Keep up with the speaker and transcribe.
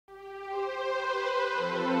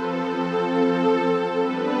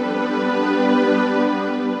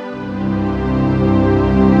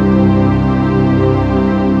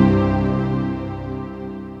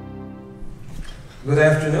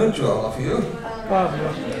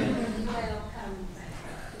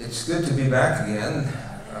It's good to be back again.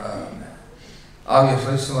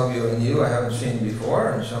 Obviously, some of you are new, I haven't seen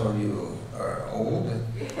before, and some of you are old,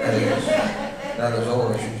 that is, not as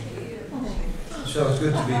old as you. So it's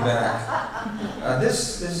good to be back.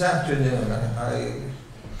 This afternoon,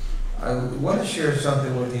 I want to share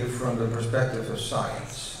something with you from the perspective of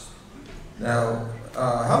science. Now,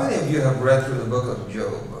 how many of you have read through the book of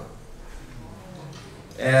Job?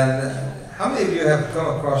 And how many of you have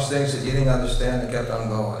come across things that you didn't understand and kept on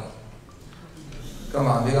going? Come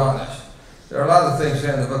on, be honest. There are a lot of things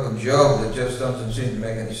here in the book of Job that just doesn't seem to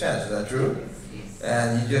make any sense. Is that true?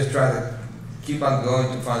 And you just try to keep on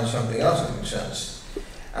going to find something else that makes sense.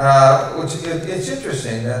 It's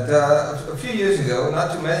interesting that a few years ago,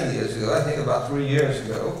 not too many years ago, I think about 3 years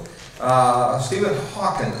ago, Stephen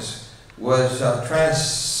Hawking was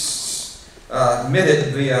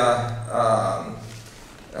transmitted via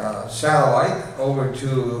satellite over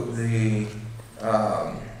to the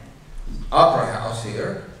Opera House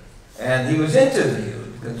here, and he was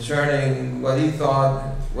interviewed concerning what he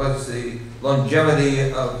thought was the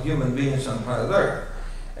longevity of human beings on planet Earth.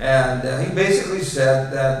 And he basically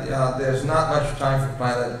said that there's not much time for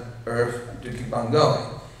planet Earth to keep on going.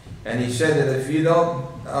 And he said that if you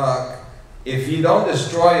don't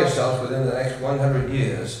destroy yourself within the next 100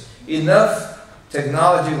 years, enough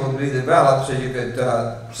technology will be developed so you could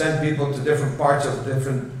send people to different parts of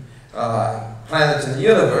different planets in the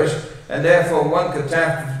universe, and therefore one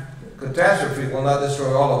catastrophe will not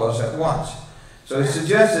destroy all of us at once. So he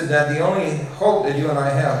suggested that the only hope that you and I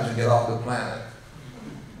have is to get off the planet.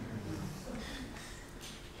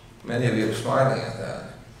 Many of you are smiling at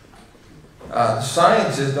that.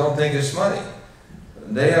 Scientists don't think it's funny.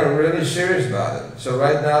 They are really serious about it. So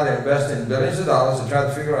right now they're investing billions of dollars to try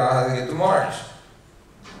to figure out how to get to Mars.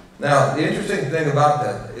 Now, the interesting thing about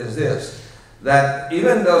that is this, that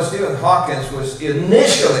even though Stephen Hawking was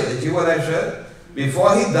initially, did you hear what I said?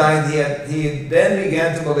 Before he died, he then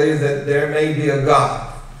began to believe that there may be a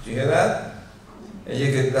God. Did you hear that? And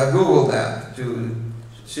you could Google that to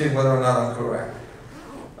see whether or not I'm correct.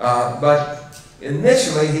 But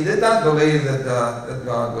initially, he did not believe that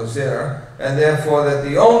God was there, and therefore that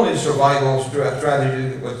the only survival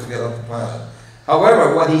strategy was to get off the planet.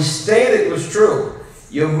 However, what he stated was true.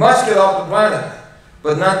 You must get off the planet,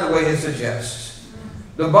 but not the way he suggests.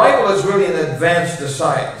 The Bible is really an advance to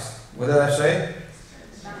science. What did I say?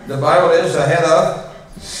 The Bible is ahead of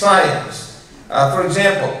science. For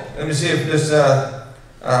example, let me see if this, if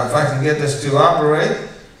I can get this to operate.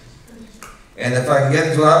 And if I can get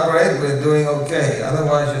it to operate, we're doing okay.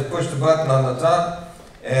 Otherwise, just push the button on the top,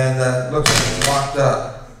 and it looks like it's locked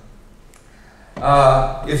up.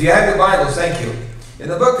 If you have your Bibles, thank you. In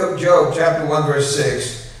the book of Job, chapter 1, verse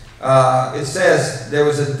 6, it says, there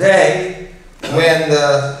was a day when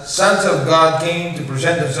the sons of God came to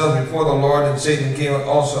present themselves before the Lord, and Satan came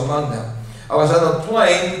also among them. I was on a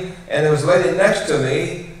plane, and there was a lady next to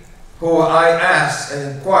me who I asked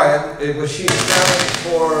and inquired, was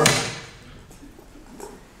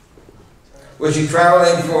she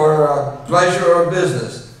traveling for pleasure or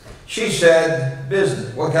business? She said,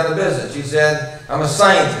 business. What kind of business? She said, I'm a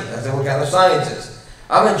scientist. I said, what kind of scientist?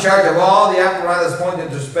 I'm in charge of all the apparatus pointed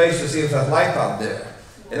into space to see if there's life out there.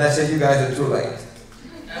 And I said, you guys are too late.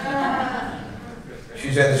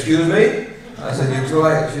 She said, excuse me? I said, you're too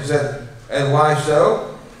late. She said, and why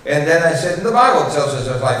so? And then I said, the Bible tells us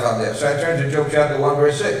there's life out there. So I turned to Job chapter 1,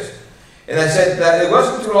 verse 6. And I said that it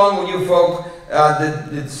wasn't too long when you folk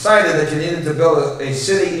decided that you needed to build a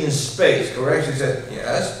city in space, correct? She said,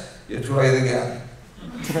 yes, you're too late again.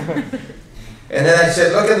 And then I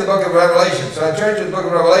said, look at the book of Revelation. So I turned to the book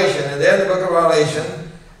of Revelation, and there in the book of Revelation,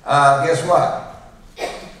 guess what?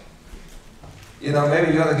 You know,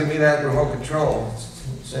 maybe you ought to give me that remote control,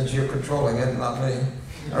 since you're controlling it, not me.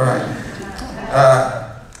 All right.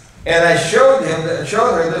 And I showed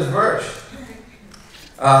her this verse.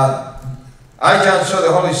 I, John, saw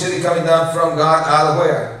the holy city coming down from God out of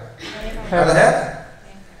where? Out of heaven.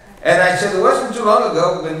 And I said, it wasn't too long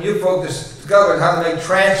ago when you folks discovered how to make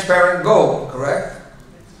transparent gold, correct?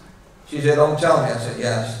 She said, don't tell me. I said,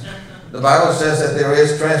 yes. The Bible says that there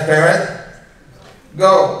is transparent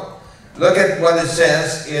gold. Look at what it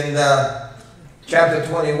says in chapter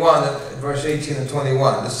 21, verse 18 and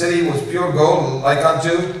 21. The city was pure gold, like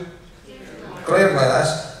unto clear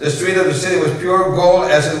glass. The street of the city was pure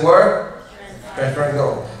gold, as it were, transparent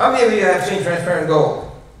gold. How many of you have seen transparent gold?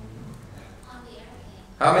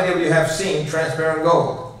 How many of you have seen transparent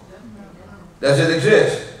gold? Does it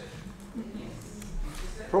exist?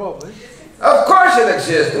 Probably. Of course it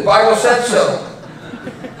exists. The Bible said so.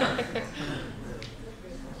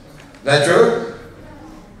 Is that true?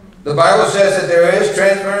 The Bible says that there is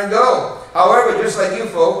transparent gold. However, just like you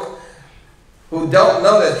folk who don't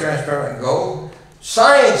know that transparent gold,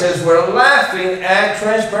 scientists were laughing at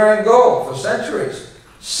transparent gold for centuries.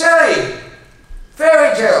 Silly!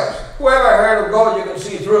 Fairy tales! Whoever heard of gold you can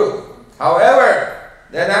see through. However,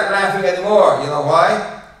 they're not laughing anymore. You know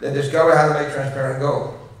why? They discovered how to make transparent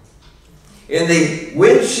gold. In the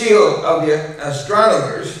windshield of the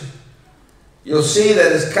astronomers, you'll see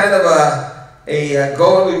that it's kind of a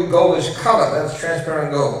goldish color. That's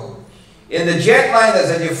transparent gold. In the jetliners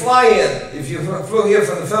that you fly in, if you flew here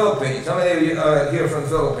from the Philippines, how many of you are here from the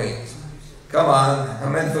Philippines? Come on, how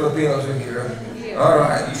many Filipinos are here? All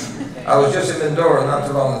right. I was just in Mindoro not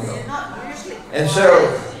too long ago. And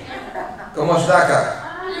so, ¿cómo está acá?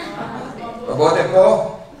 ¿Mabuti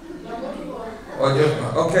po? Or just,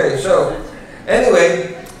 okay, so,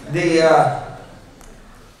 anyway, the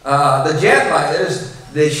jetliners,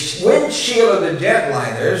 the windshield of the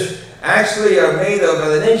jetliners actually are made of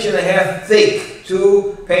 1.5 inches thick,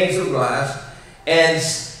 2 panes of glass, and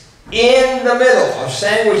in the middle, or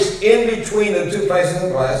sandwiched in between the 2 places of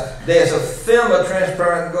glass, there's a film of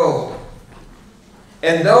transparent gold.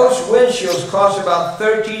 And those windshields cost about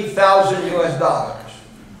 $30,000 US.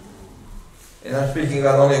 And I'm speaking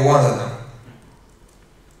about only one of them.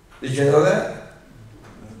 Did you know that?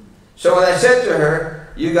 So when I said to her,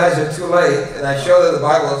 you guys are too late, and I showed her the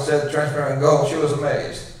Bible that said transparent gold, she was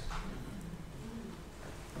amazed.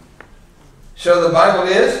 So the Bible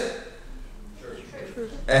is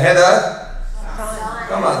ahead of?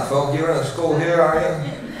 Come on, folks, you're in a school here, are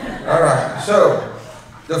you? All right, so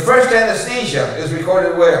the first anesthesia is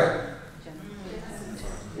recorded where?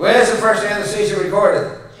 Where's the first anesthesia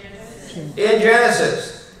recorded? In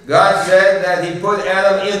Genesis. God said that He put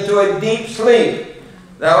Adam into a deep sleep.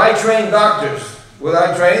 Now, I train doctors. Will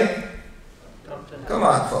I train? Come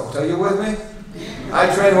on, folks, are you with me?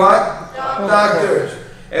 I train what? Doctors.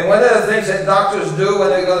 And one of the things that doctors do when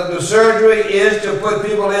they're going to do surgery is to put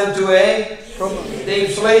people into a deep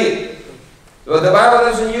sleep. So the Bible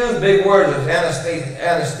doesn't use big words as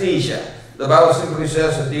anesthesia. The Bible simply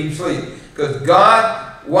says a deep sleep. Because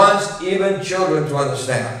God wants even children to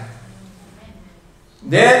understand.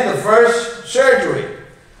 Then the first surgery.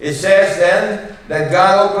 It says then that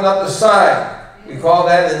God opened up the side. We call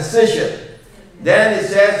that incision. Then it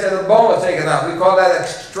says that the bone was taken out. We call that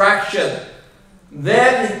extraction.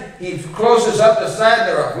 Then He closes up the side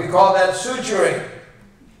thereof. We call that suturing.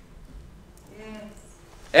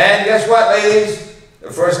 And guess what, ladies? The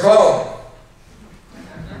first clone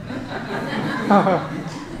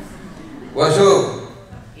was who?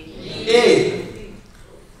 Eve.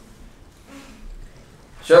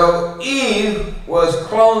 So Eve was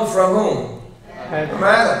cloned from whom? From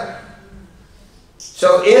Adam.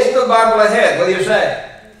 So is the Bible ahead? What do you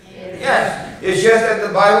say? Yes. It's just that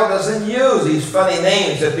the Bible doesn't use these funny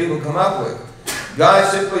names that people come up with. God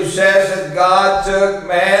simply says that God took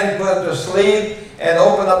man, put him to sleep, and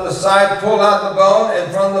opened up the side, pulled out the bone,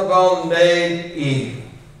 and from the bone made Eve.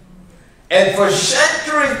 And for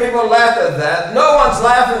centuries people laughed at that. No one's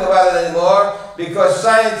laughing about it anymore because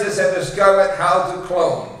scientists have discovered how to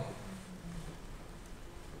clone.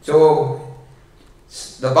 So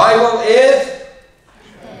the Bible is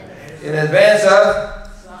in advance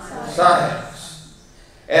of science.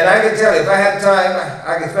 And I can tell you, if I had time,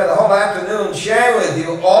 I could spend the whole afternoon sharing with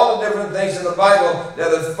you all the different things in the Bible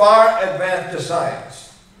that are far advanced to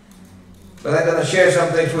science. But I'm going to share some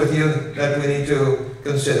things with you that we need to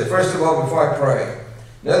consider. First of all, before I pray,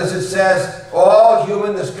 notice it says, all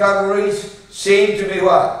human discoveries seem to be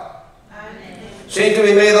what? Seem to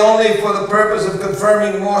be made only for the purpose of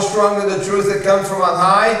confirming more strongly the truth that comes from on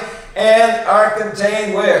high and are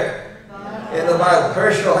contained where? In the Bible.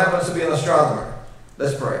 Herschel happens to be an astronomer.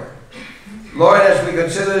 Let's pray. Lord, as we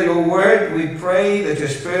consider your word, we pray that your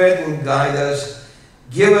Spirit will guide us.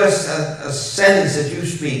 Give us a sense that you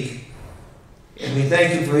speak. And we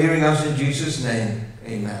thank you for hearing us in Jesus' name.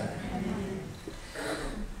 Amen.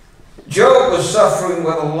 Job was suffering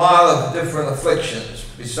with a lot of different afflictions.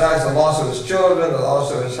 Besides the loss of his children, the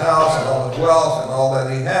loss of his house, and all his wealth, and all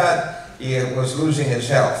that he had, he was losing his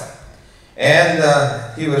health. And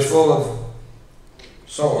he was full of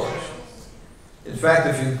sores. In fact,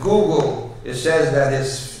 if you Google, it says that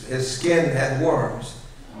his skin had worms.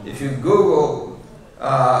 If you Google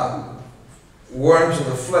worms in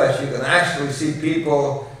the flesh, you can actually see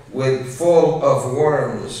people full of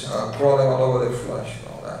worms crawling all over their flesh and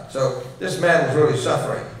all that. So this man was really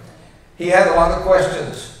suffering. He had a lot of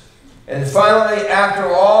questions. And finally,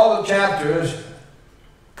 after all the chapters,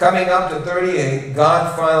 coming up to 38,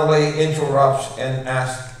 God finally interrupts and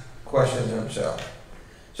asks questions himself.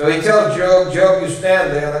 So So he tells Job, Job, you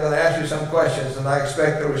stand there and I'm going to ask you some questions and I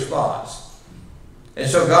expect a response. And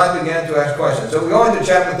so God began to ask questions. So we go into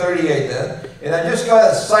chapter 38 then, and I just got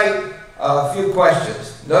to cite a few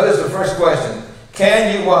questions. Notice the first question.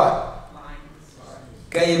 Can you what?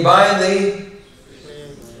 Can you bind the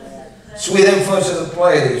sweet influence of the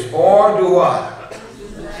Pleiades? Or do what?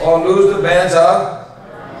 Or lose the bands of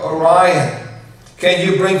Orion? Can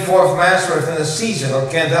you bring forth Mazareth in the season? Or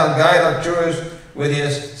canst thou guide Arcturus with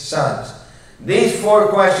his sons? These four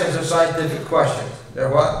questions are scientific questions. They're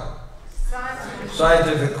what?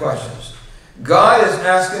 Scientific questions. God is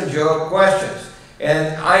asking Job questions.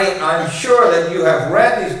 And I'm sure that you have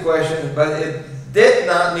read these questions, but it did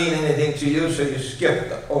not mean anything to you, so you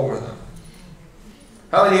skipped over them.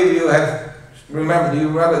 How many of you do you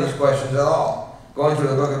remember these questions at all? Going through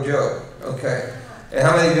the book of Job. Okay. And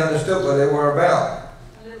how many of you understood what they were about?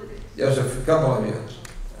 A little bit. There's a couple of you.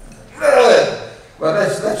 But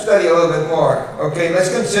let's study a little bit more. Okay, let's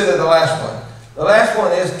consider the last one. The last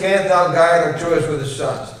one is, canst thou guide Arcturus with his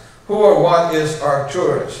sons? Who or what is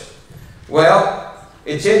Arcturus? Well,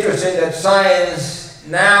 it's interesting that science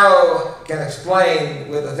now can explain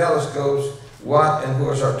with the telescopes what and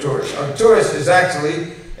who is Arcturus. Arcturus is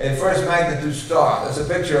actually a first magnitude star. There's a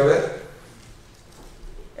picture of it.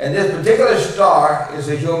 And this particular star is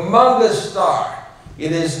a humongous star.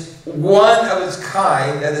 It is one of its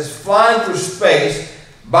kind that is flying through space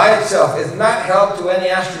by itself. It's not held to any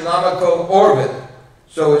astronomical orbit.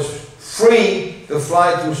 So it's free to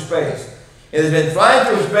fly through space. It has been flying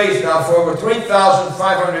through space now for over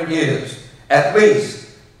 3,500 years, at least.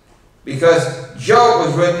 Because Job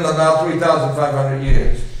was written about 3,500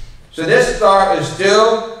 years. So this star is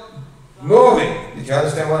still moving. Did you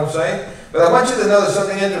understand what I'm saying? But I want you to notice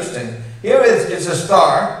something interesting. Here it's a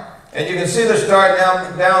star, and you can see the star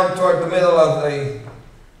down toward the middle of the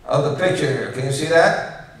picture here. Can you see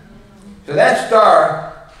that? So that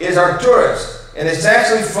star is Arcturus, and it's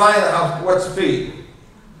actually flying at what speed?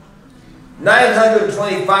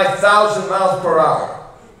 925,000 miles per hour.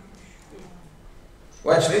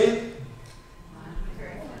 What speed?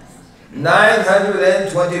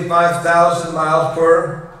 925,000 miles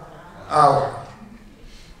per hour.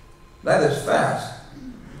 That is fast.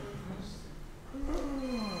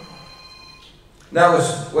 Now,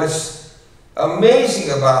 what's amazing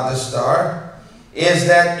about this star is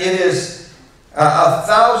that it is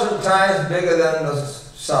 1,000 times bigger than the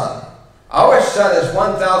sun. Our sun is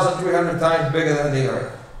 1,300 times bigger than the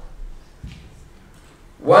earth.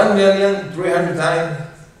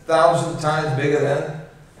 1,300,000 times bigger than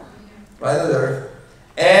planet Earth.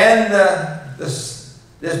 And this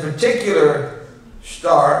particular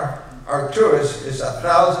star, Arcturus, is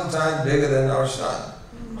 1,000 times bigger than our sun.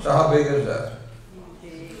 So how big is that?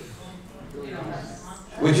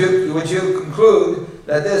 Would you conclude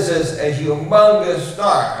that this is a humongous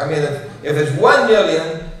star? I mean, if it's 1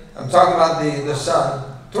 million, I'm talking about the sun,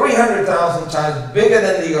 300,000 times bigger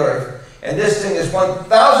than the earth, and this thing is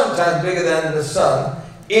 1,000 times bigger than the sun,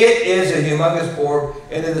 it is a humongous orb,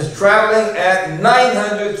 and it is traveling at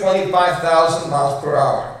 925,000 miles per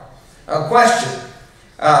hour. A question.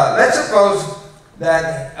 Let's suppose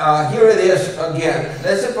that, here it is again.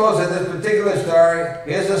 Let's suppose that this particular star,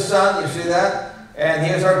 here's the sun, you see that? And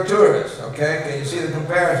here's Arcturus, okay? Can you see the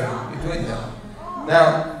comparison between them?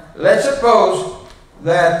 Now, let's suppose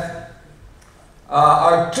that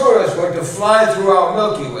Arcturus were to fly through our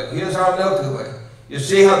Milky Way. Here's our Milky Way. You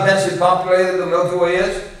see how densely populated the Milky Way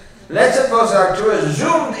is? Let's suppose Arcturus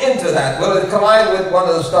zoomed into that. Will it collide with one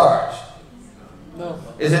of the stars? No.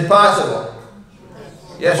 Is it possible?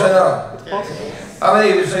 Yes or no? It's possible. How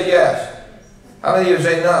many of you say yes? How many of you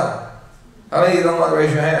say no? How many of you don't want to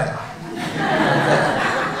raise your hand?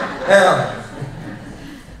 Now,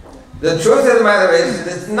 the truth of the matter is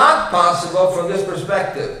that it's not possible from this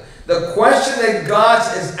perspective. The question that God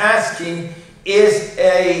is asking is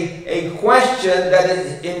a question that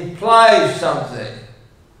implies something.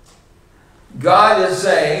 God is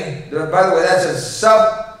saying, by the way, that's a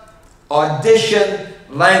sub-audition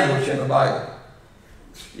language in the Bible.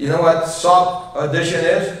 You know what sub-audition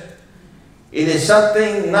is? It is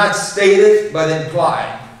something not stated but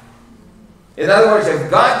implied. In other words, if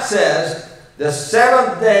God says, the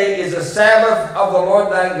seventh day is the Sabbath of the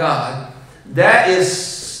Lord thy God, that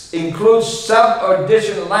includes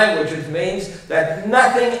sub-audition language, which means that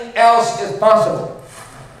nothing else is possible.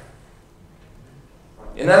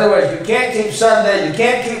 In other words, you can't keep Sunday, you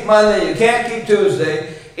can't keep Monday, you can't keep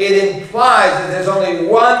Tuesday. It implies that there's only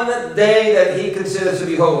one day that he considers to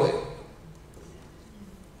be holy.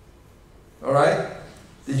 All right?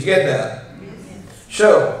 Did you get that?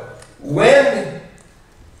 So, when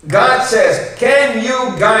God says, can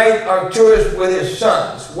you guide Arcturus with his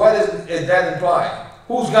sons? What does that imply?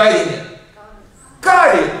 Who's guiding it?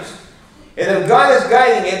 God is. And if God is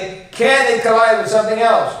guiding it, can it collide with something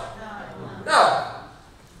else? No.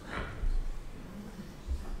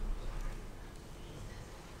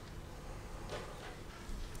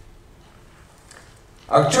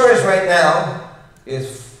 Arcturus right now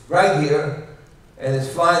is right here and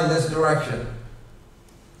is flying this direction.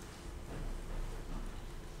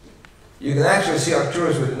 You can actually see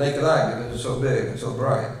Arcturus with the naked eye because it's so big and so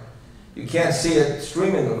bright. You can't see it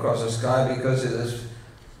streaming across the sky because it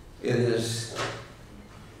is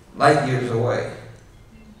light years away.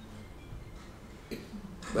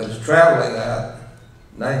 But it's traveling at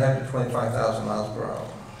 925,000 miles per hour.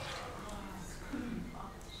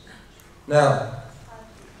 Now,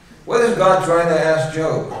 what is God trying to ask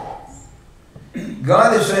Job?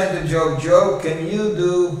 God is saying to Job, Job, can you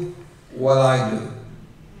do what I do?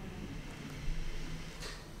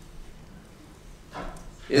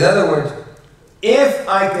 In other words, if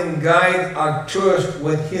I can guide Arcturus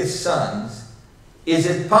with his sons, is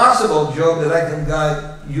it possible, Job, that I can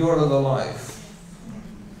guide your little life?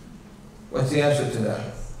 What's the answer to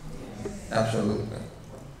that? Absolutely.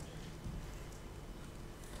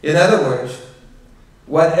 In other words,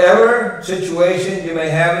 whatever situation you may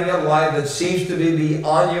have in your life that seems to be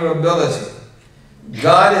beyond your ability,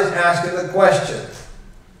 God is asking the question,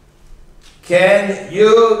 can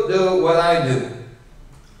you do what I do?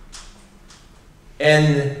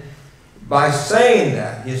 And by saying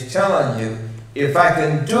that, he's telling you, if I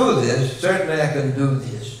can do this, certainly I can do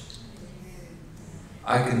this.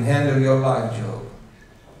 I can handle your life, Job.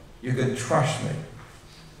 You can trust me,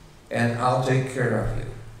 and I'll take care of you.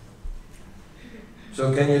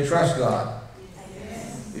 So can you trust God?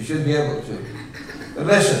 You should be able to. But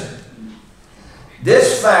listen,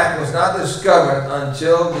 this fact was not discovered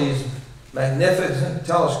until these magnificent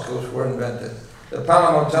telescopes were invented. The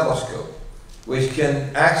Palomar telescope, which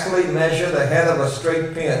can actually measure the head of a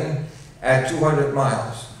straight pin at 200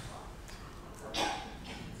 miles.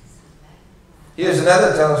 Here's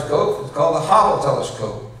another telescope. It's called the Hubble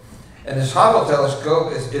telescope. And this Hubble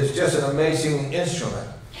telescope is just an amazing instrument.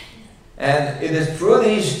 And it is through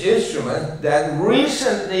these instruments that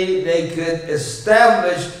recently they could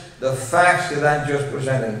establish the facts that I'm just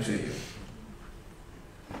presenting to you.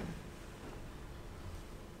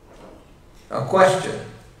 A question.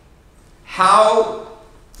 How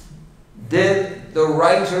did the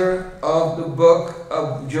writer of the book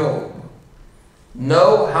of Job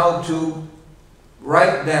know how to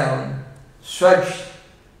write down such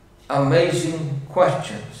amazing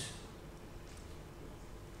questions?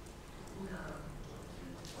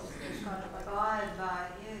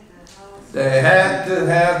 They had to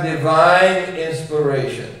have divine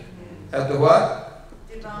inspiration. Have to what?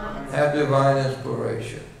 Have divine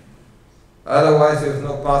inspiration. Otherwise, there's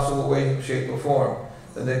no possible way, shape, or form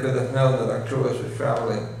that they could have known that Arcturus was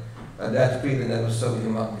traveling at that speed and that was so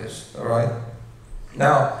humongous. All right?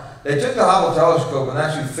 Now, they took the Hubble telescope and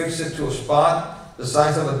actually fixed it to a spot the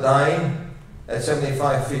size of a dime at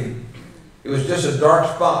 75 feet. It was just a dark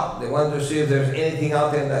spot. They wanted to see if there was anything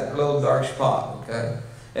out there in that little dark spot. Okay?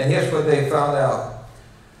 And here's what they found out.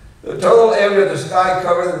 The total area of the sky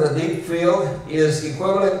covered in the deep field is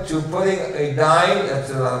equivalent to putting a dime,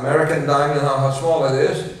 that's an American dime, you know how small it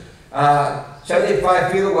is,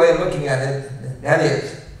 75 feet away and looking at it, that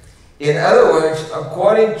is. In other words,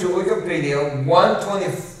 according to Wikipedia,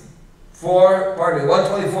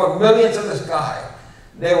 124 millionths of the sky.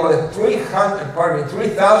 There were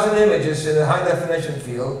 3,000 images in the high definition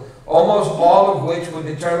field, almost all of which were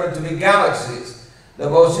determined to be galaxies. The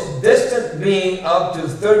most distant being up to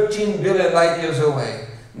 13 billion light years away.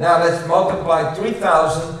 Now let's multiply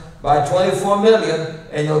 3,000 by 24 million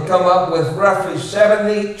and you'll come up with roughly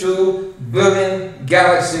 72 billion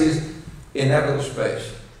galaxies in that little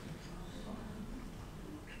space.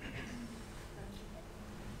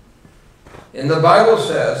 And the Bible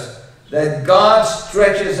says that God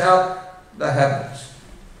stretches out the heavens.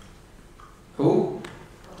 Who?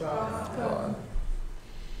 God.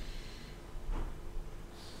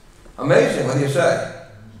 Amazing, what do you say?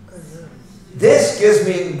 This gives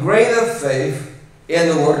me greater faith in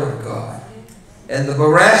the Word of God and the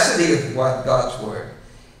veracity of what God's Word.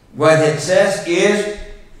 What it says is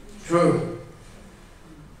true.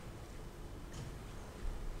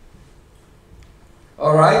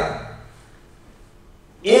 All right?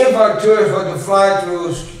 If Arcturus were to fly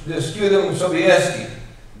through the Scutum Sobiesky,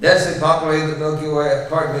 densely populated Milky Way,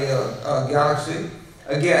 galaxy,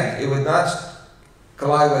 again, it would not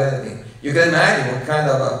collide with anything. You can imagine what kind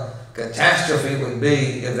of catastrophe would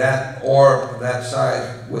be if that orb that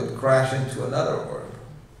size would crash into another orb.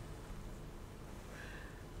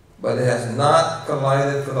 But it has not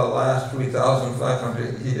collided for the last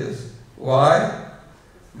 3,500 years. Why?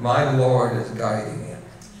 My Lord is guiding it.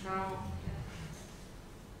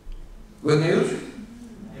 Good news?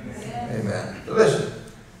 Amen. Amen. So listen,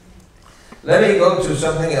 let me go to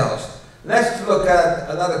something else. Let's look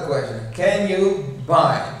at another question. Can you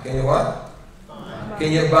bind? Can you what?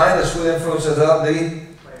 Can you bind the sweet influences of the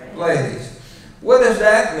Pleiades? What does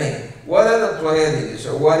that mean? What are the Pleiades,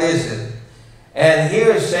 or what is it? And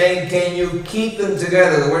here it's saying, can you keep them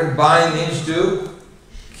together? The word bind means to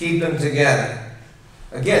keep them together.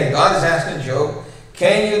 Again, God is asking Job,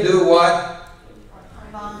 can you do what?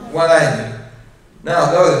 What I do.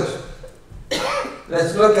 Now, notice.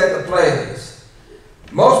 Let's look at the Pleiades.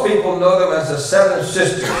 Most people know them as the seven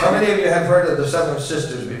sisters. How many of you have heard of the seven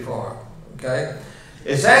sisters before? Okay?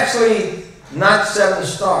 It's actually not seven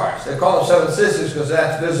stars. They call them seven sisters because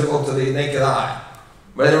that's visible to the naked eye.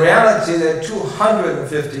 But in reality, there are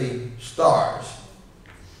 250 stars.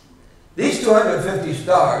 These 250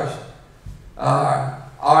 stars are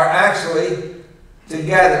actually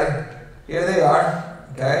together. Here they are,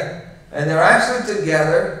 okay? And they're actually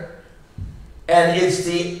together, and it's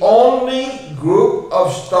the only group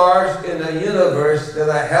of stars in the universe that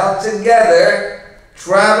are held together,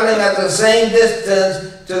 traveling at the same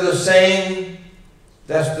distance to the same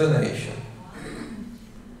destination.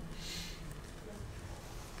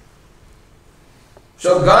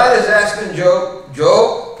 So God is asking Job,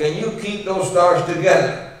 Job, can you keep those stars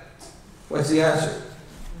together? What's the answer?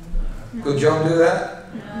 Could Job do that?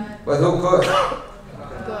 But who could?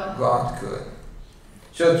 God could.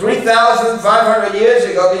 So 3,500 years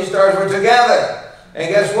ago, these stars were together. And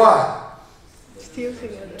guess what? Still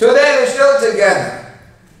together. Today they're still together.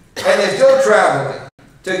 And they're still traveling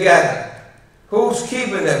together. Who's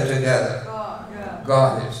keeping them together? God.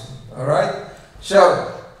 God is. All right?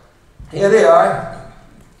 So, here they are.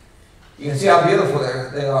 You can see how beautiful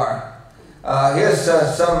they are. Here's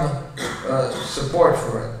some support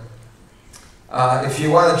for it. If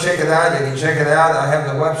you want to check it out, you can check it out. I have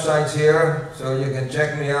the websites here, so you can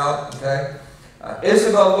check me out. Okay.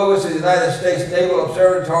 Isabel Lewis of the United States Naval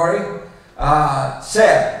Observatory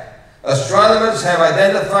said, astronomers have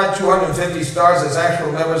identified 250 stars as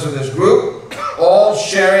actual members of this group, all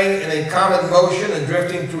sharing in a common motion and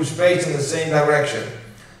drifting through space in the same direction.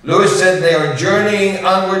 Lewis said they are journeying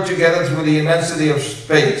onward together through the immensity of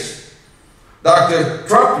space. Dr.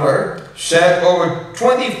 Trumpler said over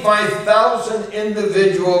 25,000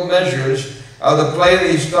 individual measures of the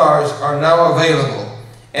Pleiades stars are now available,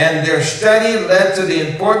 and their study led to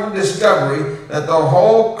the important discovery that the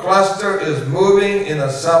whole cluster is moving in a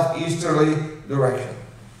southeasterly direction.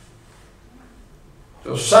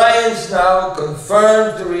 So science now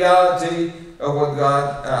confirms the reality of what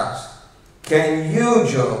God asked. Can you,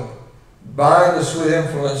 Job, bind the sweet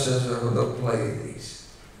influences of the Pleiades?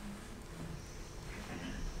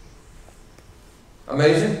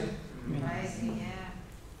 Amazing? Amazing, yeah.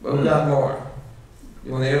 But we got more.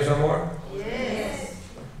 You want to hear some more? Yes.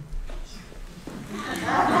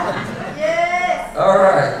 Yes. All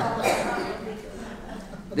right.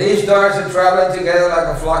 These stars are traveling together like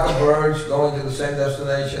a flock of birds going to the same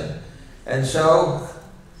destination. And so,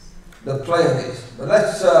 the Pleiades. But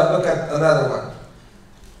let's look at another one.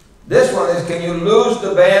 This one is, can you lose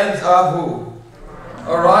the bands of who?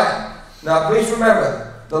 Orion. Now, please remember,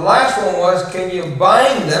 the last one was, can you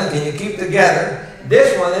bind them? Can you keep together?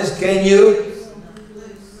 This one is, can you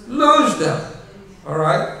lose them? All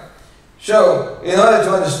right? So, in order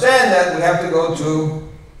to understand that, we have to go to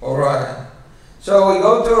Orion. So, we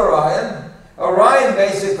go to Orion. Orion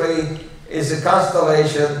basically is a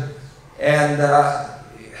constellation, and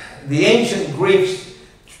the ancient Greeks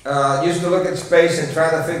used to look at space and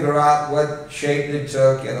try to figure out what shape it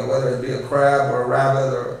took, you know, whether it be a crab or a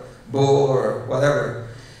rabbit or a bull or whatever.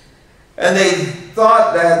 And they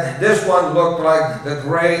thought that this one looked like the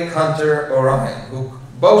great hunter Orion, who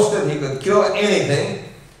boasted he could kill anything,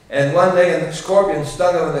 and one day a scorpion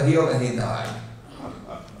stung him in the heel and he died.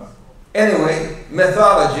 Anyway,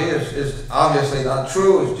 mythology is obviously not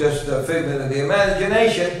true, it's just a figment of the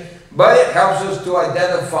imagination, but it helps us to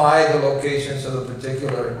identify the locations of the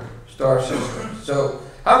particular star system. So,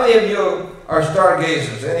 how many of you are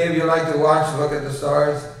stargazers? Any of you like to watch and look at the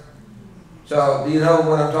stars? So, do you know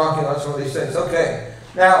what I'm talking about, some of these things? Okay.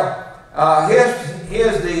 Now,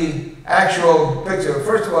 here's the actual picture.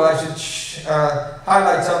 First of all, I should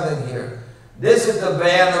highlight something here. This is the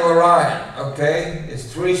band of Orion, okay?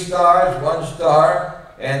 It's 3 stars, 1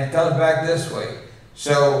 star, and it comes back this way.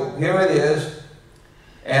 So, here it is.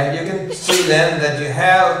 And you can see then that you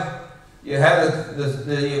have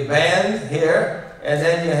the band here, and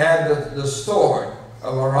then you have the sword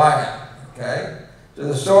of Orion. Okay? So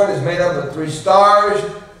the sword is made up of 3 stars,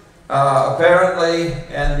 apparently,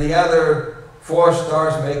 and the other 4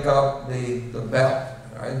 stars make up the belt.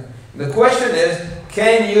 Right? The question is,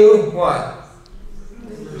 can you what?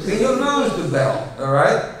 Can you lose the belt? All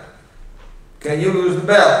right? Can you lose the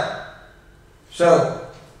belt? So,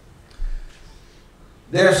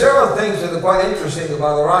 there are several things that are quite interesting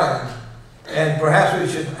about Orion, and perhaps we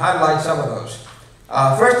should highlight some of those.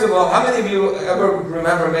 First of all, how many of you ever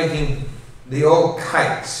remember making the old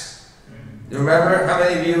kites? You remember? How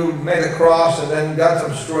many of you made a cross and then got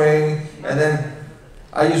some string, and then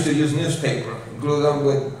I used to use newspaper, glue them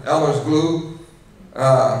with Elmer's glue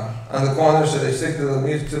on the corners so they stick to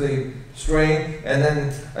the string, and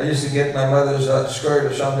then I used to get my mother's skirt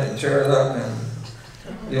or something and tear it up, and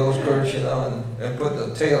the old skirt, you know, and put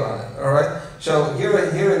the tail on it. All right. So here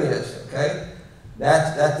it is. Okay,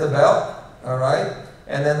 that's the belt. All right,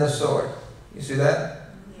 and then the sword. You see that?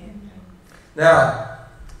 Yeah.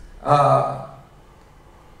 Now,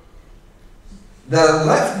 the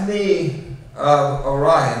left knee of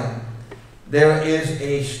Orion, there is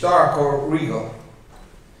a star called Regal.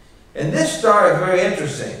 And this star is very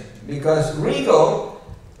interesting because Regal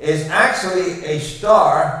is actually a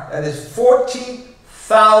star that is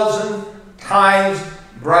 40,000 times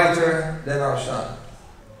brighter than our sun.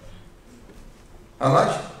 How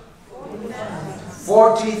much?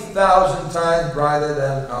 40,000 times brighter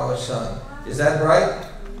than our sun. Is that right?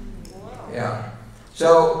 Yeah.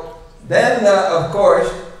 So then, of course,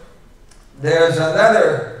 there's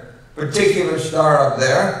another particular star up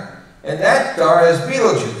there. And that star is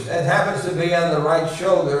Betelgeuse. It happens to be on the right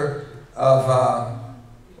shoulder of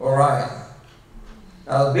Orion.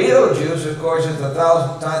 Now, Betelgeuse, of course, is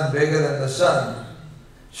 1,000 times bigger than the sun.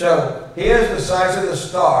 So, here's the size of the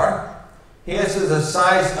star. Here's the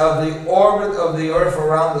size of the orbit of the Earth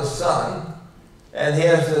around the sun. And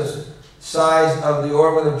here's the size of the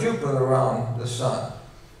orbit of Jupiter around the sun.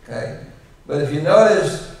 Okay? But if you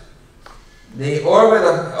notice, the orbit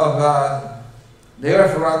of the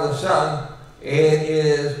Earth around the sun, it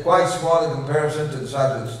is quite small in comparison to the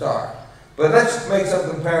size of the star. But let's make some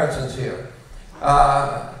comparisons here.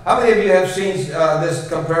 How many of you have seen this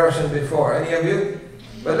comparison before? Any of you?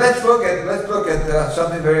 But let's look at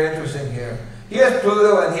something very interesting here. Here's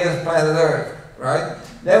Pluto and here's planet Earth, right?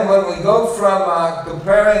 Then when we go from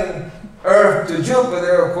comparing Earth to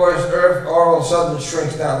Jupiter, of course, Earth all of a sudden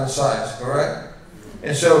shrinks down in size, correct?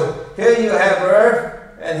 And so here you have Earth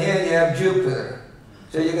and here you have Jupiter.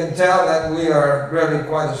 So you can tell that we are really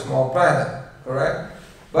quite a small planet, correct?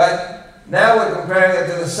 But now we're comparing it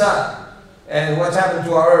to the sun. And what's happened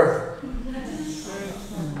to our Earth?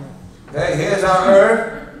 Okay, here's our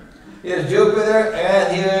Earth, here's Jupiter,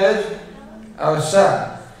 and here's our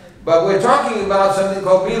sun. But we're talking about something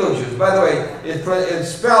called Betelgeuse. By the way, it's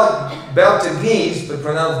spelled Beltagese, but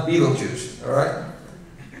pronounced Betelgeuse, all right?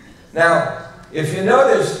 Now, if you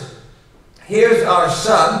notice, here's our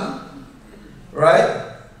sun,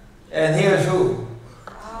 right? And here's who?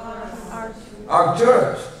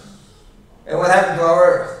 Arcturus. And what happened to our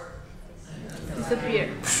Earth? Disappear.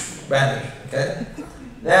 Vanished. Okay?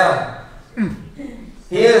 Now,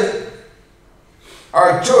 here's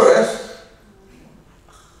Arcturus.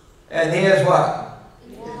 And here's what?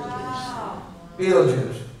 Wow.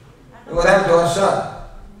 Betelgeuse. And what happened to our sun?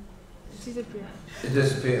 Disappear. It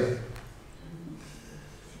disappeared.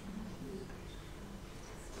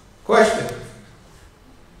 Question.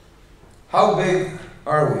 How big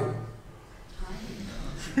are we?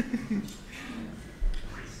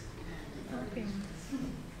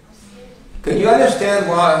 Can you understand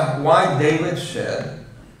why David said,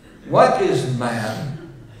 "What is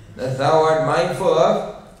man that thou art mindful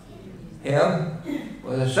of him,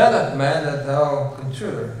 or the son of man that thou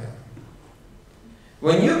consider him?"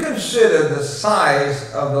 When you consider the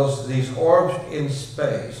size of these orbs in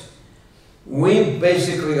space, we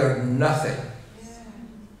basically are nothing.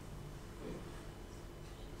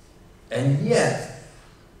 And yet,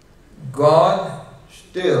 God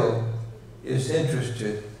still is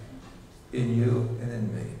interested in you and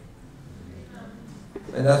in me.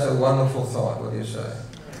 And that's a wonderful thought. What do you say?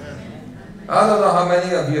 I don't know how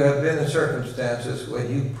many of you have been in circumstances where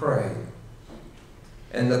you prayed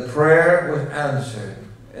and the prayer was answered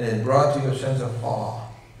and it brought you a sense of awe.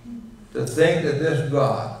 To think that this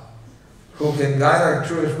God, who can guide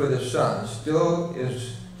Arcturus with his son, still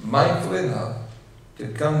is mindful enough to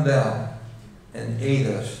come down and aid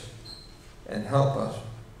us and help us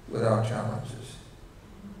with our challenges.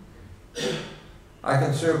 I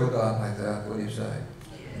can serve a God like that. What do you say?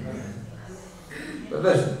 But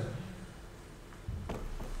listen,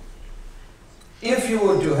 if you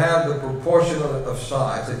were to have the proportion of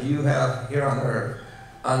size that you have here on Earth,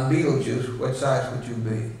 on Betelgeuse, what size would you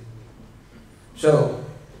be? So,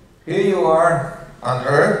 here you are on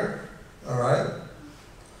Earth, all right?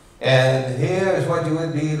 And here is what you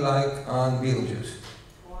would be like on Betelgeuse.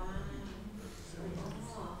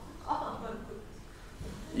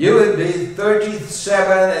 You would be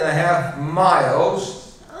 37.5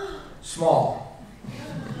 miles small.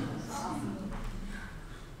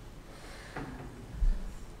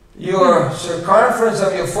 Your circumference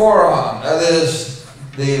of your forearm, that is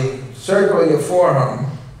the circle of your forearm,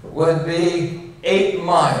 would be 8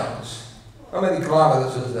 miles. How many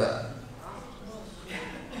kilometers is that?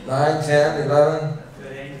 9, 10, 11?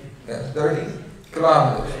 30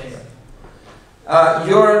 kilometers.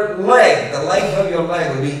 Your leg, the length of your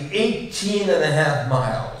leg would be 18.5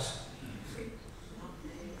 miles.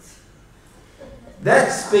 That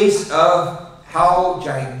speaks of how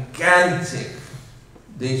gigantic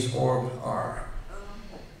these orbs are.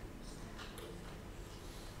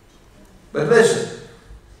 But listen,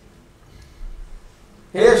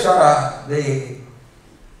 here's the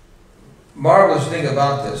marvelous thing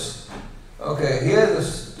about this. Okay, here are the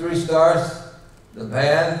 3 stars, the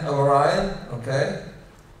band of Orion, okay?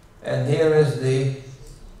 And here is the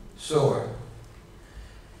sword.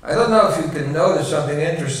 I don't know if you can notice something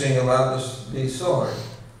interesting about the sword.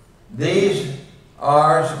 These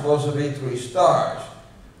are supposed to be 3 stars.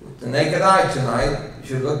 With the naked eye tonight, if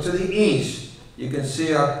you look to the east, you can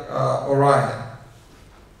see Orion.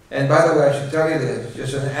 And by the way, I should tell you this,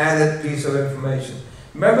 just an added piece of information.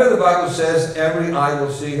 Remember the Bible says every eye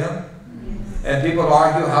will see him? And people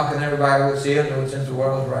argue, how can everybody see him since the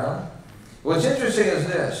world is round? What's interesting is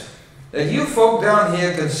this, that you folk down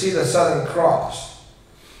here can see the Southern Cross,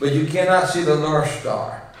 but you cannot see the North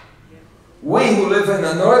Star. We who live in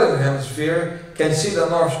the Northern Hemisphere can see the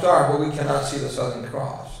North Star, but we cannot see the Southern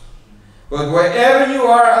Cross. But wherever you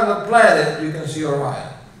are on the planet, you can see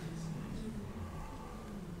Orion.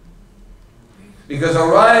 Because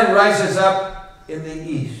Orion rises up in the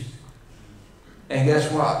east. And guess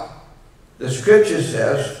what? The scripture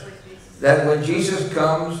says that when Jesus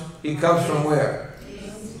comes, he comes from where?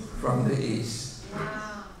 From the east.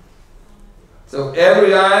 So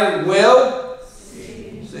every eye will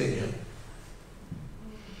see him.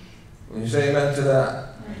 Will you say amen to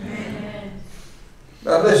that? Amen.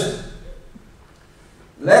 Now listen.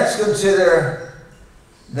 Let's consider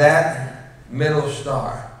that middle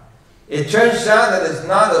star. It turns out that it's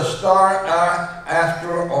not a star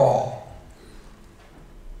after all.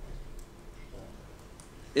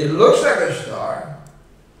 It looks like a star,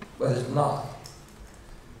 but it's not.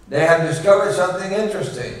 They have discovered something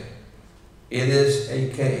interesting. It is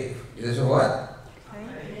a cave. It is a what?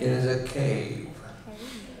 It is a cave.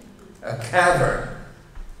 A cavern.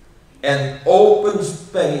 An open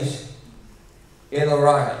space in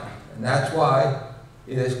Orion. And that's why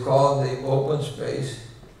it is called the open space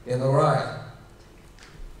in Orion.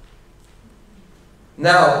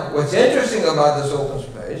 Now, what's interesting about this open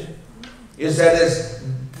space is that it's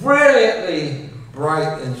brilliantly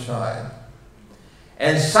bright inside.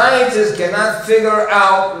 And scientists cannot figure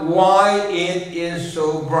out why it is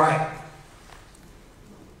so bright.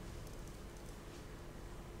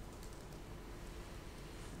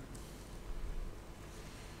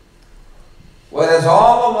 What has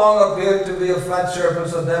all along appeared to be a flat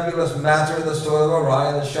surface of nebulous matter in the soil of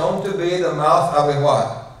Orion is shown to be the mouth of a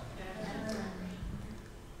what?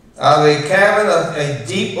 Of a cavern, of a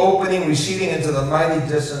deep opening receding into the mighty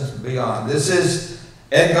distance beyond. This is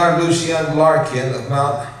Edgar Lucien Larkin of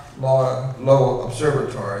Mount Lowe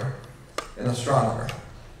Observatory, an astronomer.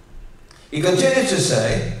 He continues to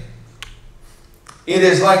say, it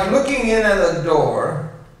is like looking in at a door,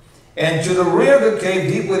 and to the rear of the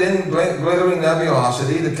cave, deep within glittering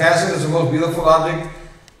nebulosity, the casket is the most beautiful object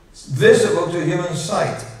visible to human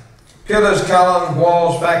sight. Pillars, columns,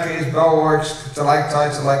 walls, facades, bulwarks,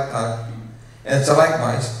 stalactites, and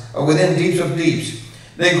stalagmites are within deeps of deeps.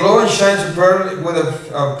 They glow and shine with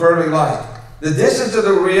a pearly light. The distance to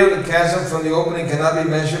the rear of the chasm from the opening cannot be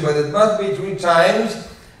measured, but it must be 3 times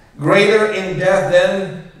greater in depth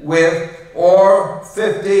than width, or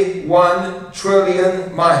 51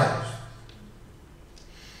 trillion miles.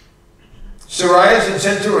 Sirius and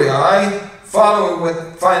Centauri,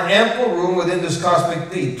 following find ample room within this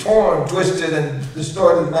cosmic deep, torn, twisted, and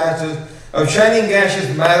distorted masses of shining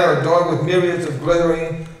gaseous matter adorned with myriads of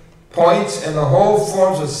glittering points, and the whole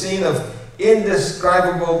forms a scene of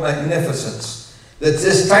indescribable magnificence. That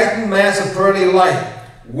this titan mass of pearly light,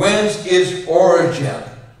 whence its origin?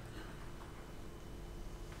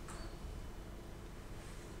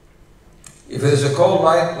 If it is a cold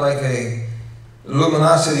light like a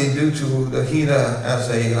luminosity due to the heat as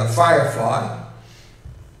a firefly,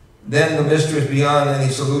 then the mystery is beyond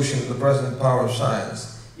any solution to the present power of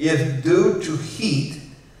science. If due to heat,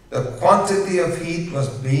 the quantity of heat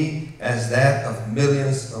must be as that of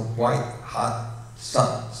millions of white-hot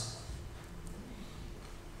suns.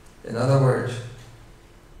 In other words,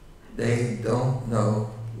 they don't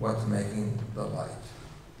know what's making the light.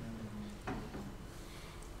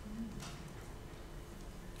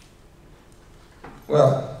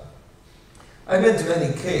 Well, I've been to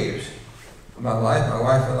many caves in my life. My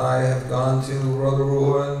wife and I have gone to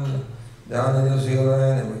Rotorua and down in New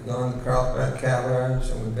Zealand, and we've gone to Carlsbad Caverns,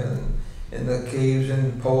 and we've been in the caves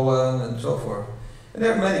in Poland and so forth. And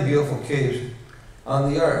there are many beautiful caves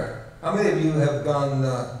on the earth. How many of you have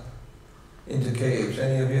gone into caves?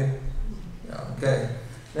 Any of you? Yeah, okay.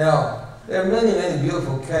 Now, there are many, many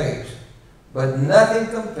beautiful caves, but nothing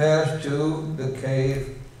compares to the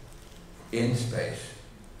cave in space,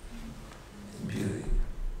 in beauty.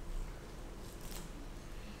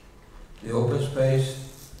 The open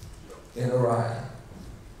space in Orion.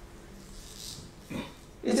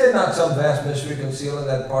 Is there not some vast mystery concealed in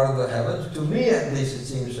that part of the heavens? To me, at least, it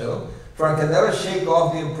seems so. For I can never shake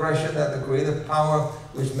off the impression that the creative power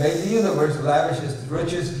which made the universe lavish its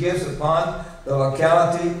richest gifts upon the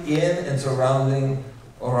locality in and surrounding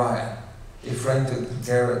Orion. A friend to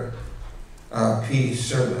Garrett P.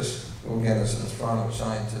 Service, who again is an astronomer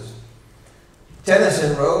scientist.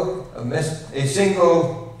 Tennyson wrote, a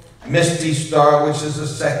single misty star, which is the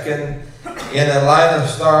second in a line of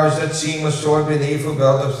stars that seem a sword beneath a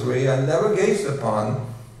belt of three. I never gazed upon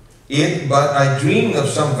it, but I dreamed of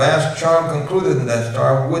some vast charm concluded in that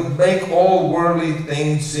star, would make all worldly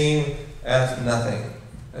things seem as nothing.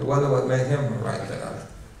 I wonder what made him write that.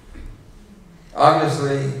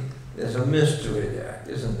 Obviously, there's a mystery there,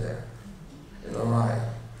 isn't there, in Orion?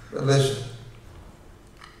 But listen,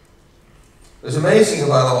 what's amazing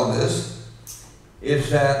about all this is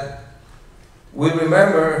that we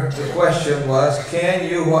remember the question was, can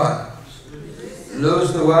you what?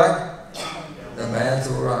 Lose the what? The band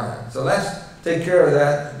to Orion. So let's take care of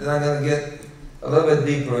that. Then I'm going to get a little bit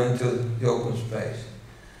deeper into the open space.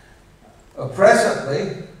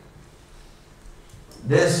 Presently,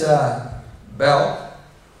 this belt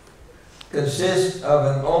consists of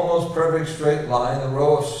an almost perfect straight line, a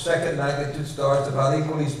row of second magnitude stars about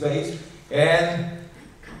equally spaced and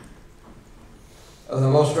of the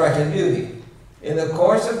most striking beauty. In the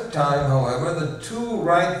course of time, however, the two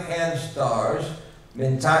right-hand stars,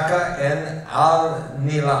 Mintaka and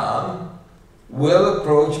Al-Nilam, will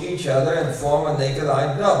approach each other and form a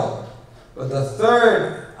naked-eye double. But the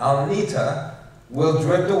third, Al-Nita, will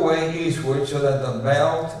drift away eastward so that the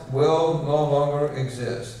belt will no longer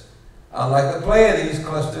exist. Unlike the Pleiades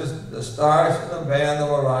clusters, the stars in the band of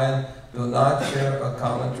Orion do not share a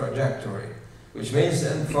common trajectory. Which means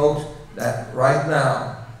then, folks, that right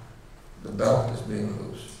now, the belt is being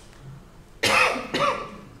loose.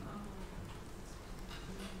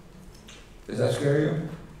 Does that scare you?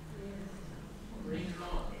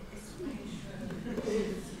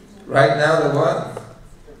 Right now, the what?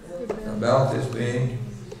 The belt is being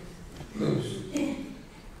loose.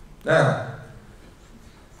 Now,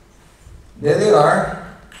 there they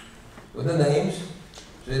are, with the names.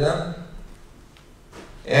 See them?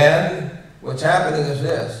 And what's happening is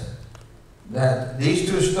this, that these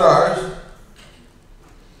two stars,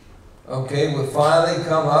 okay, will finally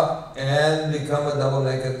come up and become a double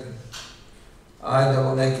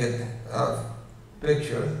naked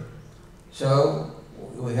picture. So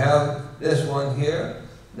we have this one here,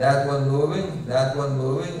 that one moving,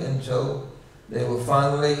 and so they will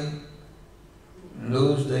finally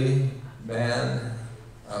lose the band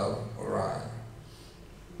of Orion.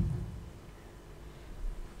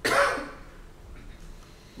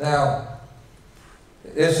 Now,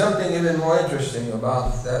 there's something even more interesting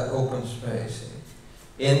about that open space.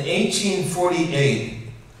 In 1848,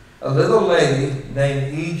 a little lady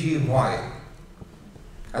named E.G. White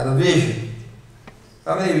had a vision.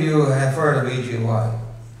 How many of you have heard of E.G. White?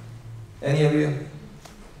 Any of you?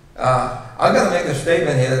 I'm going to make a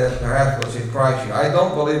statement here that perhaps will surprise you. I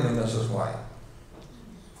don't believe in Mrs. White.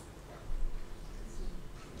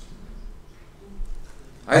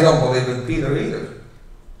 I don't believe in Peter either.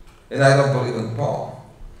 And I don't believe in Paul.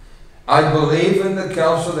 I believe in the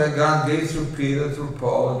counsel that God gave through Peter, through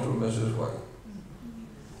Paul, and through Mrs. White.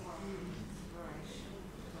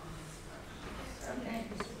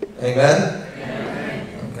 Amen?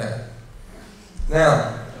 Amen? Okay.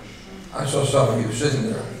 Now, I saw some of you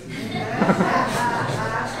sitting there.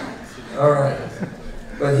 All right.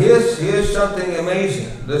 But here's something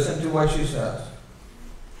amazing. Listen to what she says.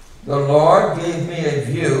 The Lord gave me a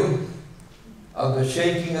view of the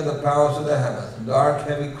shaking of the powers of the heavens. Dark,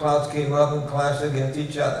 heavy clouds came up and clashed against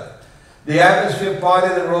each other. The atmosphere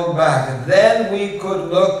parted and rolled back. And then we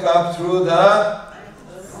could look up through the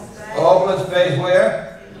open space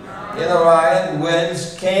where? In Orion,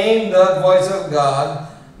 whence came the voice of God.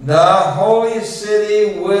 The holy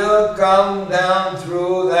city will come down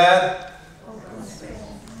through that.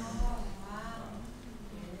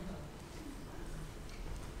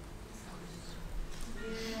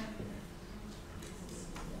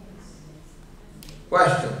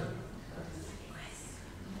 Question.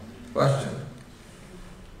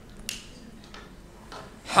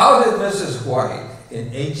 How did Mrs. White in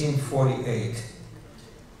 1848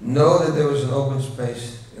 know that there was an open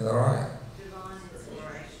space in Orion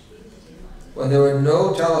when there were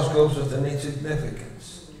no telescopes of any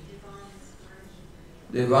significance?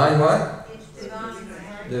 Divine what?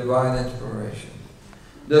 Divine inspiration.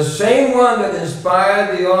 The same one that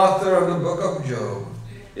inspired the author of the book of Job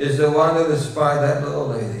is the one that inspired that little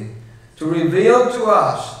lady to reveal to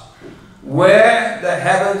us where the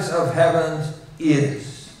heavens of heavens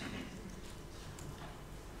is.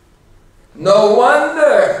 No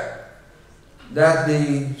wonder that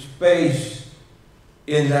the space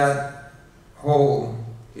in that hole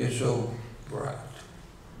is so bright.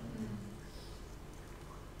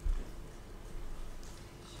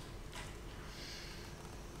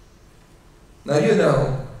 Now you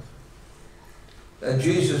know that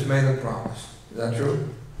Jesus made a promise. Is that true?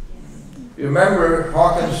 You remember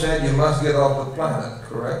Hawkins said you must get off the planet,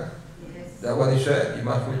 correct? Is that what he said? You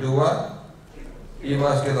must do what? You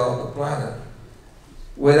must get off the planet.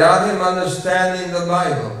 Without him understanding the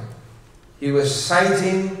Bible, he was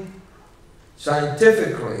citing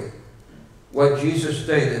scientifically what Jesus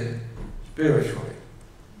stated spiritually.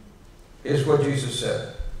 Here's what Jesus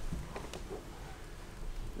said.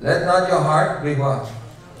 Let not your heart be what?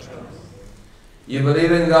 You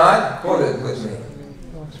believe in God? Quote it with me.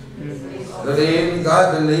 Believe in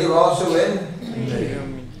God, believe also in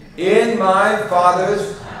me. In my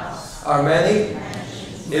Father's are many.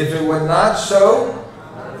 If it were not so,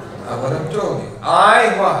 I would have told you.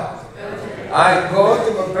 I what? I go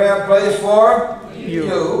to prepare a place for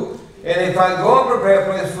you. And if I go and prepare a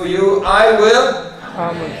place for you, I will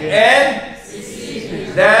come again.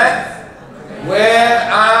 And that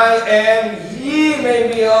where I am, ye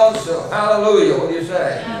may be also. Hallelujah. What do you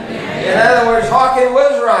say? Amen. In other words, Hawkins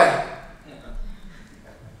was right.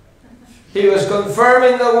 He was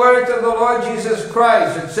confirming the words of the Lord Jesus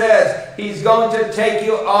Christ. It says he's going to take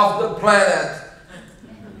you off the planet.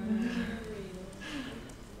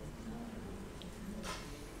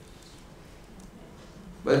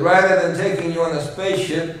 But rather than taking you on a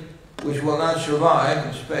spaceship, which will not survive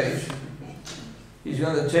in space, he's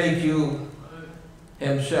going to take you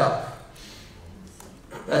himself.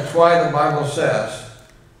 That's why the Bible says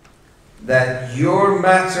that your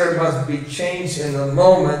matter must be changed in a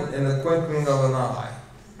moment, in the twinkling of an eye.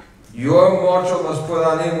 Your mortal must put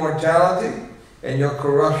on immortality, and your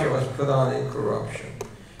corruption must put on incorruption.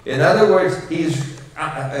 In other words,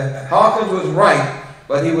 Hawkins was right,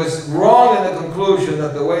 but he was wrong in the conclusion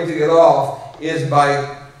that the way to get off is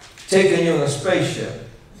by taking you in a spaceship.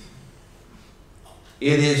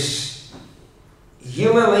 It is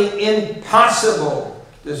humanly impossible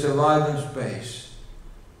to survive in space.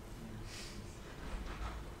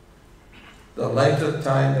 The length of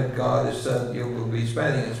time that God has said you will be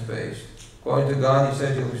spending in space. According to God, he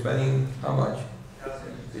said you'll be spending how much?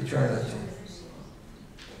 Eternity.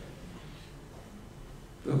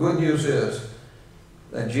 The good news is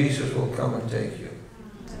that Jesus will come and take you.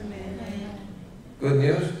 Amen. Good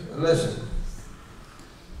news? Listen.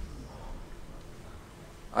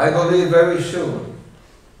 I believe very soon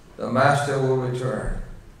the Master will return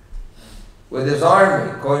with his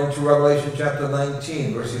army, according to Revelation chapter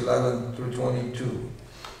 19, verse 11 through 22.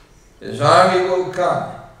 His army will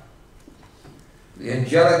come, the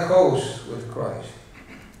angelic host with Christ.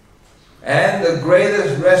 And the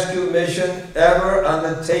greatest rescue mission ever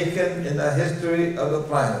undertaken in the history of the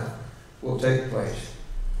planet will take place.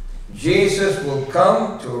 Jesus will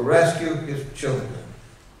come to rescue his children.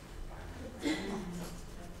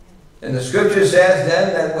 And the scripture says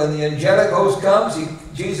then that when the angelic host comes,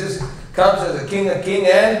 Jesus comes as the King of Kings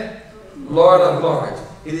and Lord of Lords.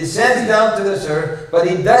 He descends down to this earth, but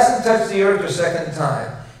he doesn't touch the earth a second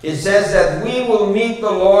time. It says that we will meet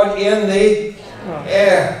the Lord in the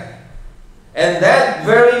air. And that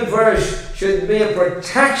very verse should be a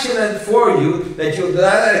protection for you, that you do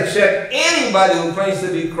not accept anybody who claims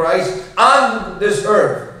to be Christ on this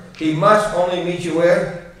earth. He must only meet you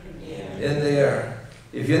where? In the air.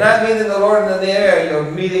 If you're not meeting the Lord in the air,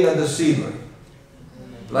 you're meeting a deceiver.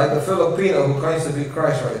 Like the Filipino who claims to be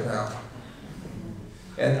Christ right now.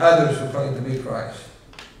 And others who claim to be Christ.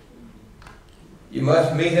 You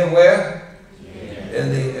must meet him where?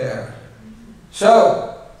 In the air.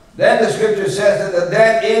 So, then the scripture says that the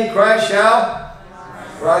dead in Christ shall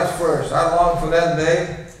rise first. I long for that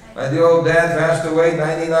day. My dear old dad passed away,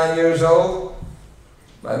 99 years old.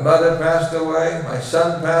 My mother passed away. My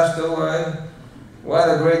son passed away. What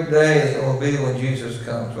a great day it will be when Jesus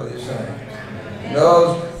comes. What are you saying?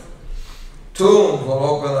 Those tombs will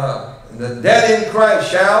open up. And the dead in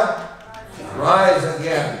Christ shall rise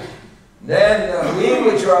again. Then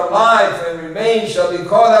we which are alive and remain shall be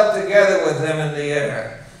caught up together with them in the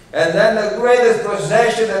air. And then the greatest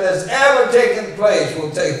procession that has ever taken place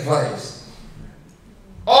will take place.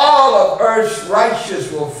 All of earth's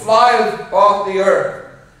righteous will fly off the earth.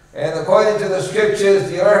 And according to the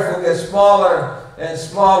scriptures, the earth will get smaller and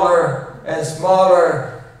smaller and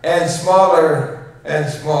smaller and smaller and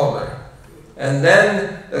smaller. And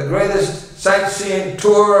then the greatest sightseeing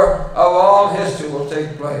tour of all history will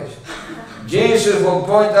take place. Jesus will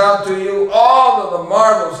point out to you all of the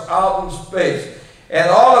marvels out in space. And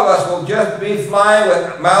all of us will just be flying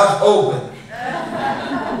with mouths open.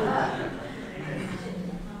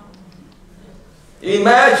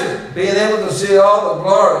 Imagine being able to see all the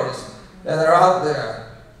glories that are out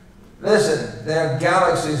there. Listen, their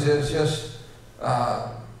galaxies is just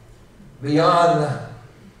beyond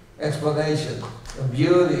explanation. The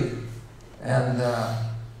beauty and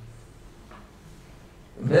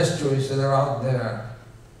mysteries that are out there.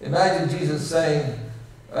 Imagine Jesus saying,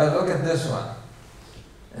 look at this one.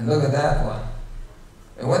 And look at that one.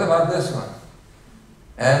 And what about this one?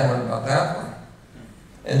 And what about that one?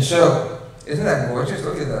 And so, isn't that gorgeous?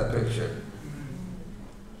 Look at that picture.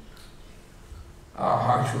 Our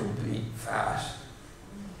hearts will beat fast.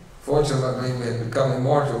 Fortunately, we have become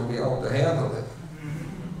immortal, we'll be able to handle it.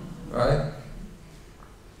 Right?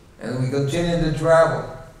 And we continue to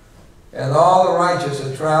travel. And all the righteous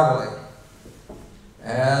are traveling.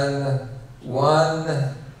 And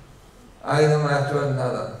one item after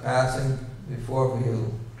another passing before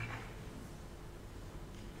view.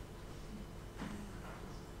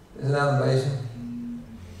 Isn't that amazing?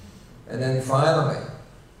 And then finally,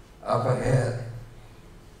 up ahead,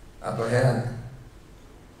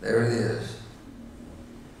 there it is.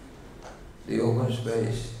 The open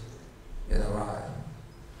space in Orion.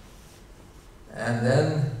 And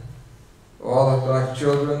then all of God's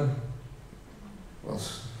children will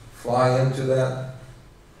fly into that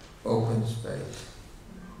open space.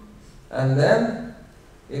 And then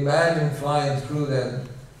imagine flying through that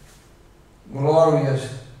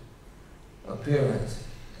glorious appearance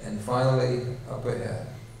and finally up ahead,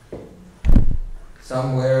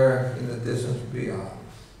 somewhere in the distance beyond,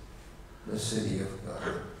 the city of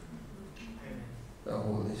God, the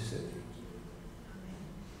holy city.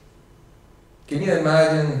 Can you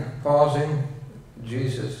imagine pausing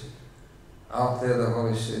Jesus out there, the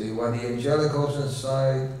holy city, while the angelic hosts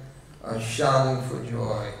inside are shouting for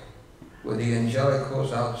joy, with the angelic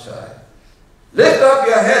hosts outside? Lift up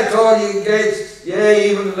your heads, all ye gates,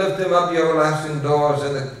 yea, even lift them up, your everlasting doors,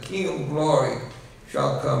 and the King of glory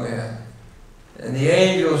shall come in. And the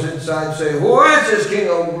angels inside say, who is this King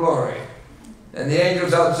of glory? And the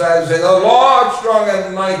angels outside say, the Lord strong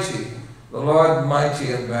and mighty, the Lord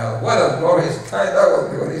mighty in battle. What a glorious kind, that will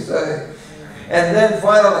be what he said. And then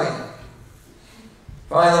finally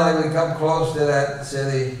we come close to that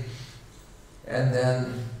city, and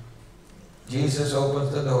then Jesus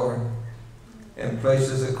opens the door and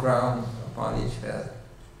places a crown upon each head.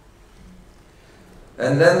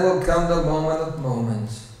 And then will come the moment of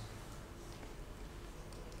moments,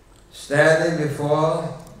 standing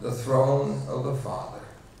before the throne of the Father.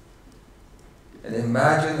 And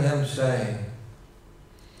imagine him saying,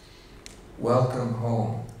 welcome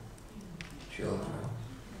home, children.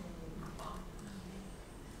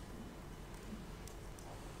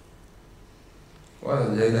 What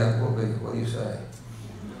a day that will be. What do you say?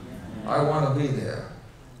 I want to be there.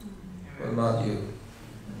 What about you?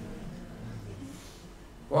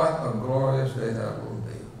 What a glorious day that will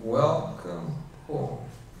be. Welcome home,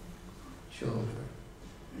 children.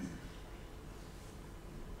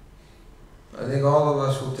 I think all of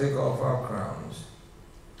us will take off our crowns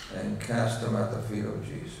and cast them at the feet of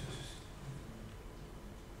Jesus.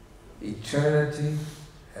 Eternity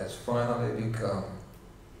has finally become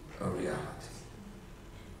a reality.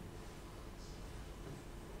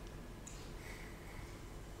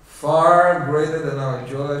 Far greater than our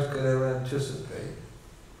joys could ever anticipate.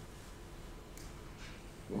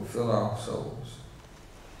 will fill our souls.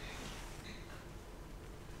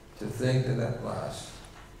 To think that at last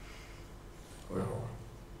we're home.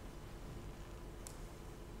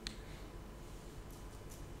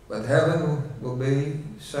 But heaven will be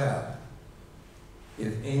sad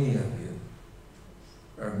if any of you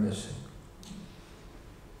are missing.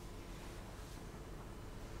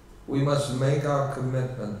 We must make our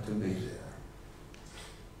commitment to be there.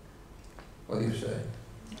 What do you say?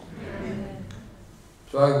 Amen.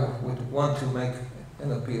 So I would want to make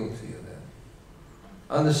an appeal to you then.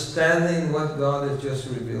 Understanding what God has just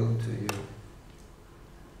revealed to you.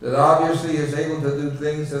 That obviously He is able to do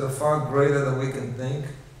things that are far greater than we can think.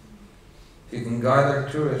 He can guide our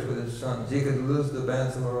tourists with His sons. He could loose the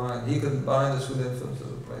bands of Orion. He could bind us with infants of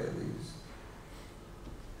the Pleiades.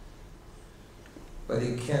 But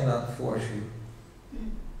He cannot force you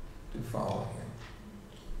to follow Him.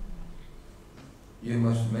 You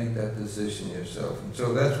must make that decision yourself. And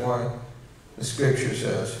so that's why the Scripture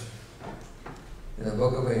says in the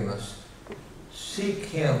book of Amos, seek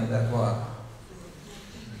Him that what?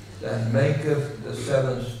 That maketh the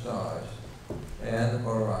 7 stars and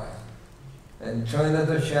Orion, and turneth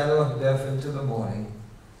the shadow of death into the morning,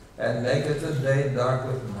 and maketh the day dark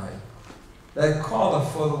with night, that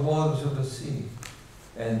calleth for the waters of the sea,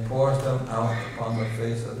 and pours them out upon the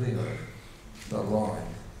face of the earth. The Lord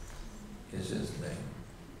is His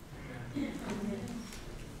name.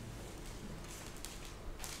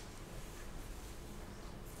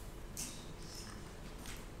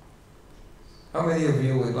 How many of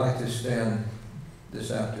you would like to stand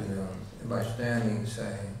this afternoon, and by standing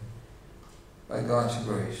saying, by God's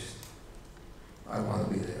grace, I want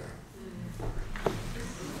to be there.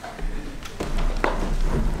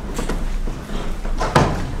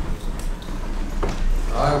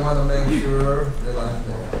 I want to make sure that I'm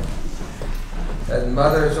there. And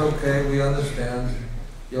Mother, it's okay, we understand.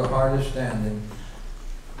 Your heart is standing.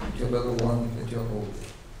 It's your little one that you're holding.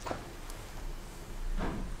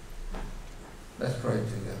 Let's pray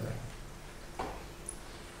together.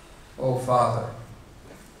 Oh, Father,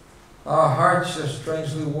 our hearts are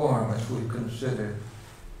strangely warm as we consider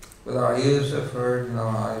what our ears have heard and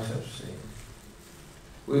our eyes have seen.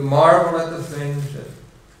 We marvel at the things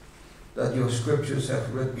that your scriptures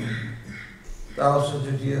have written thousands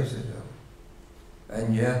of years ago.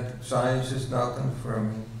 And yet, science is now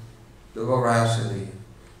confirming the veracity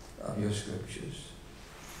of your scriptures.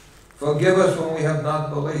 Forgive us when we have not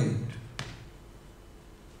believed.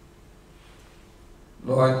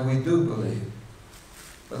 Lord, we do believe,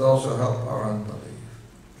 but also help our unbelief.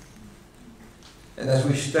 And as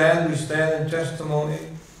we stand in testimony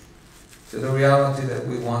to the reality that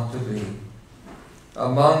we want to be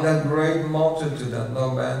among that great multitude that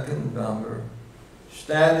no man can number,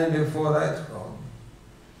 standing before thy throne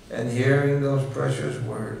and hearing those precious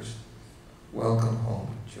words, welcome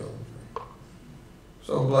home, children.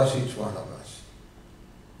 So bless each one of us.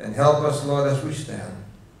 And help us, Lord, as we stand,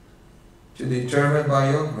 to determine by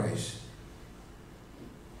your grace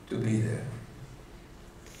to be there.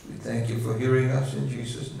 We thank you for hearing us in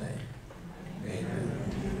Jesus' name.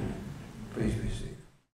 Amen. Please be seated.